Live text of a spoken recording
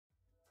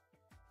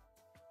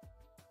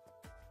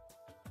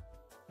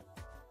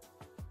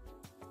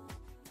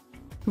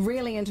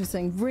Really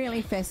interesting,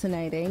 really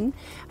fascinating.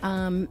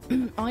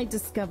 I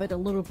discovered a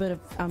little bit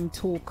of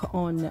talk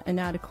on an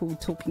article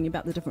talking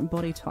about the different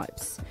body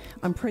types.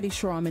 I'm pretty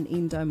sure I'm an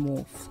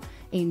endomorph.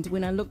 And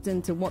when I looked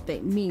into what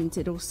that meant,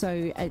 it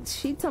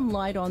shed some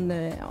light on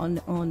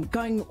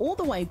going all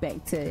the way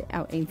back to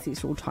our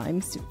ancestral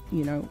times,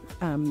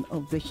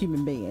 of the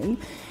human being,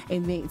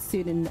 and that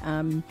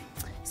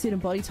certain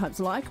body types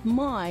like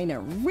mine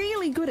are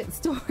really good at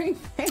storing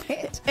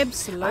fat.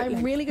 Absolutely.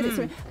 I'm really good at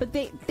storing, but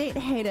the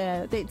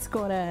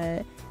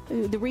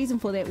reason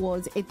for that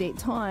was at that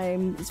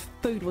time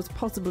food was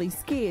possibly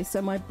scarce,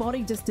 so my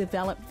body just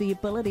developed the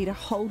ability to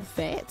hold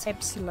fat.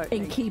 Absolutely.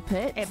 And keep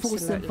it for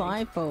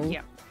survival.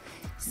 Yeah.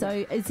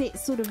 So is that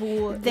sort of what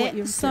you're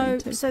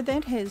referring to? So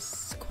that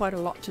has quite a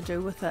lot to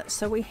do with it.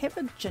 So we have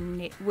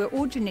we're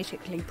all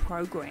genetically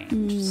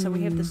programmed. So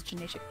we have this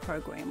genetic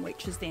program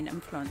which is then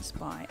influenced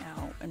by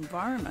our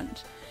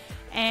environment.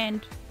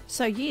 And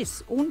so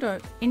yes,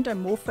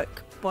 endomorphic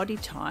body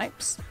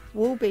types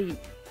will be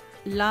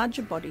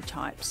larger body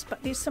types,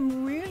 but there's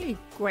some really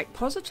great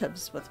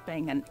positives with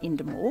being an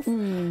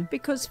endomorph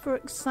because, for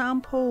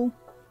example,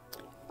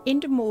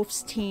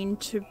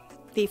 endomorphs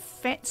their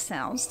fat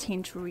cells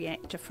tend to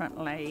react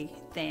differently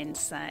than,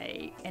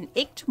 say, an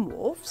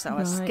ectomorph, so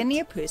a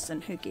skinnier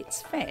person who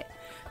gets fat.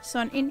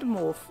 So an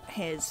endomorph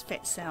has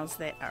fat cells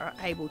that are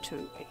able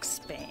to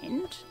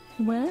expand.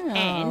 Wow.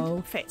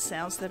 And fat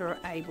cells that are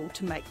able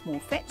to make more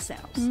fat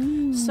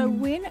cells. So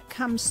when it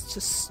comes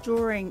to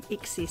storing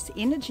excess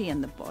energy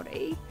in the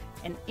body,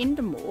 an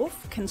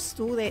endomorph can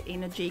store that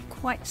energy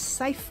quite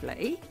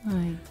safely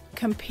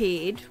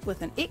compared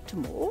with an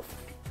ectomorph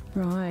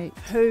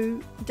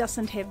who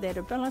doesn't have that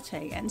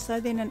ability. And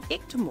so then an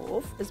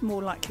ectomorph is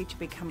more likely to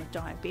become a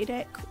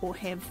diabetic or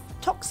have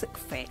toxic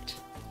fat.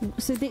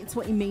 So that's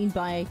what you mean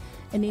by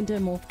an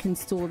endomorph can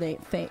store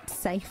that fat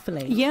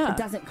safely. Yeah. It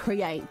doesn't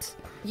create...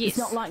 Yes. It's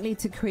not likely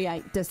to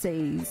create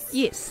disease.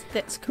 Yes,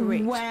 that's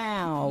correct.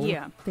 Wow.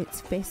 Yeah.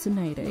 That's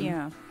fascinating.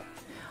 Yeah.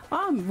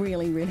 I'm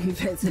really, really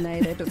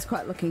fascinated. I was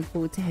quite looking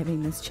forward to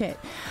having this chat.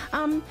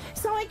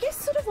 So I guess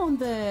sort of on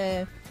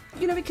the...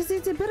 because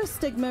there's a bit of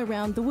stigma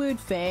around the word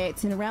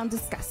fat and around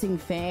discussing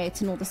fat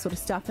and all this sort of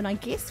stuff. And I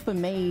guess for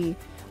me,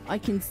 I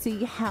can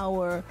see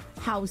how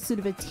sort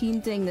of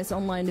attending this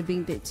online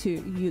event that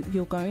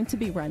you're going to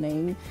be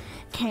running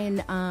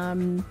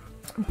can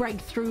break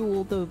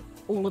through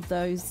all of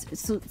those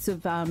sorts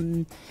of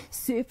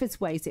surface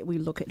ways that we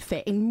look at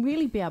fat and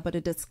really be able to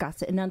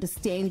discuss it and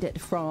understand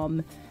it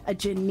from a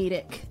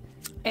genetic,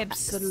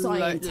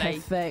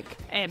 scientific,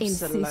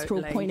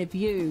 ancestral point of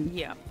view.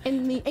 Yeah.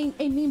 And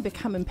then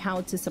become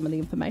empowered to some of the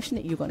information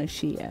that you're going to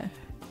share.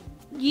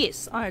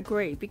 Yes, I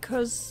agree,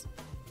 because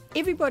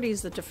everybody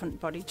is a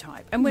different body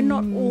type and we're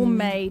not all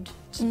made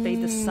to be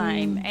the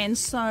same. And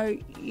so,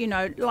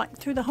 like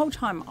through the whole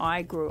time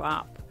I grew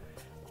up,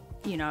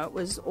 it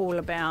was all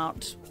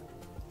about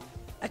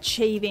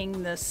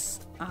achieving this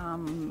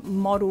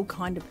model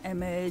kind of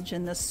image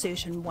and this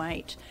certain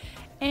weight,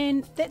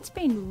 and that's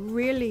been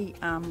really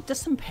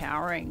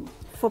disempowering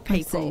for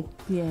people.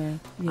 Yeah.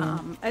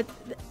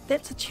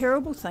 That's a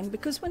terrible thing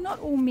because we're not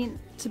all meant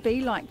to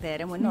be like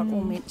that, and we're not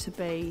all meant to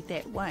be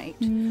that weight.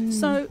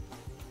 So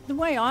the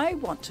way I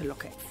want to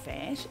look at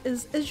fat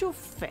is your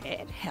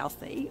fat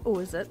healthy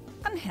or is it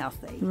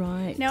unhealthy?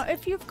 Right. Now,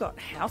 if you've got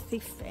healthy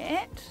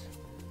fat,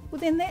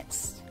 well then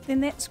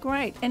that's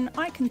great, and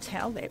I can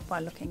tell that by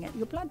looking at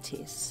your blood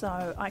tests.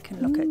 So I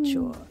can look at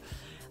your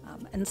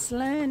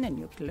insulin and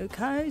your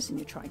glucose and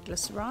your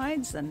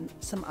triglycerides and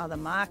some other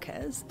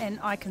markers, and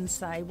I can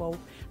say, well,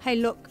 hey,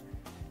 look,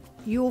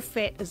 your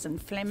fat is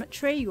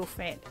inflammatory, your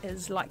fat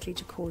is likely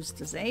to cause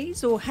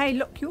disease, or hey,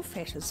 look, your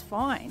fat is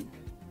fine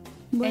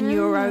and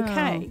you're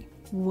okay.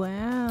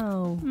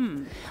 Wow.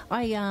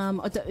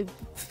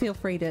 Feel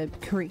free to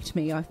correct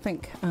me. I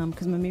think,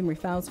 because my memory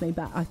fails me,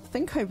 but I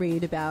think I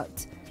read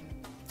about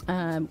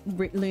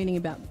learning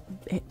about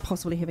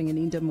possibly having an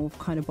endomorph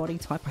kind of body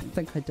type. I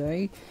think I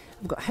do.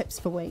 I've got hips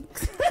for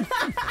weeks.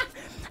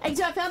 And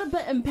so I felt a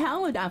bit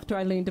empowered after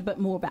I learned a bit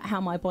more about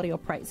how my body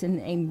operates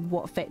and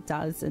what fat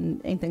does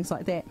and things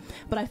like that.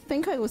 But I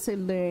think I also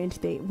learned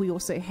that we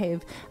also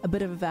have a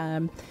bit of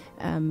a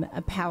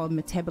power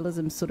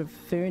metabolism sort of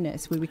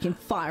furnace where we can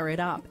fire it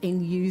up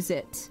and use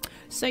it.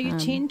 So you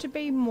tend to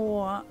be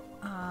more,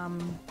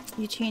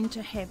 you tend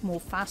to have more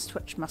fast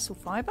twitch muscle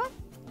fibre.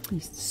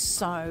 Yes.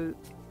 So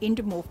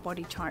endomorph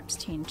body types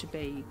tend to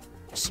be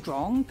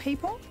strong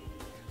people,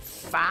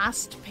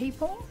 fast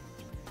people.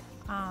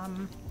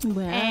 Wow.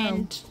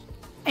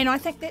 And I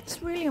think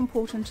that's really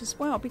important as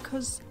well,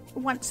 because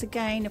once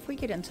again, if we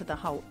get into the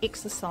whole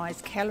exercise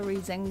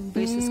calories in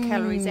versus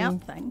calories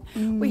out thing,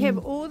 we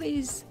have all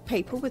these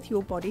people with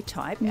your body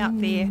type out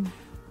there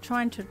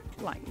trying to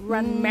like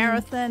run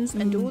marathons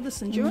and do all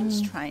this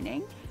endurance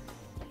training,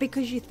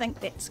 because you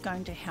think that's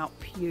going to help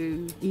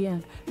you Yeah.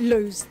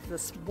 lose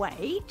this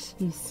weight.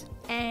 Yes.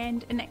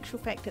 And in actual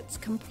fact, it's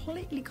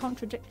completely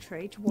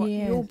contradictory to what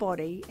Yeah. your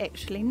body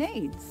actually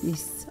needs.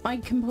 Yes, I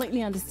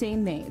completely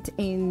understand that,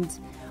 and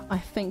I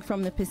think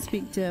from the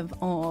perspective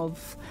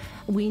of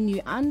when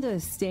you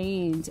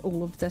understand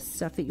all of this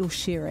stuff that you're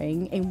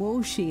sharing and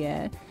will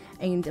share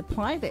and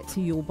apply that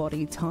to your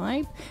body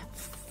type,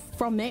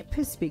 from that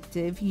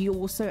perspective, you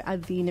also are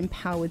then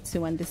empowered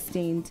to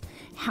understand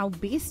how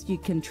best you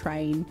can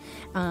train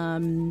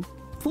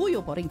for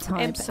your body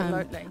type.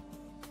 Absolutely.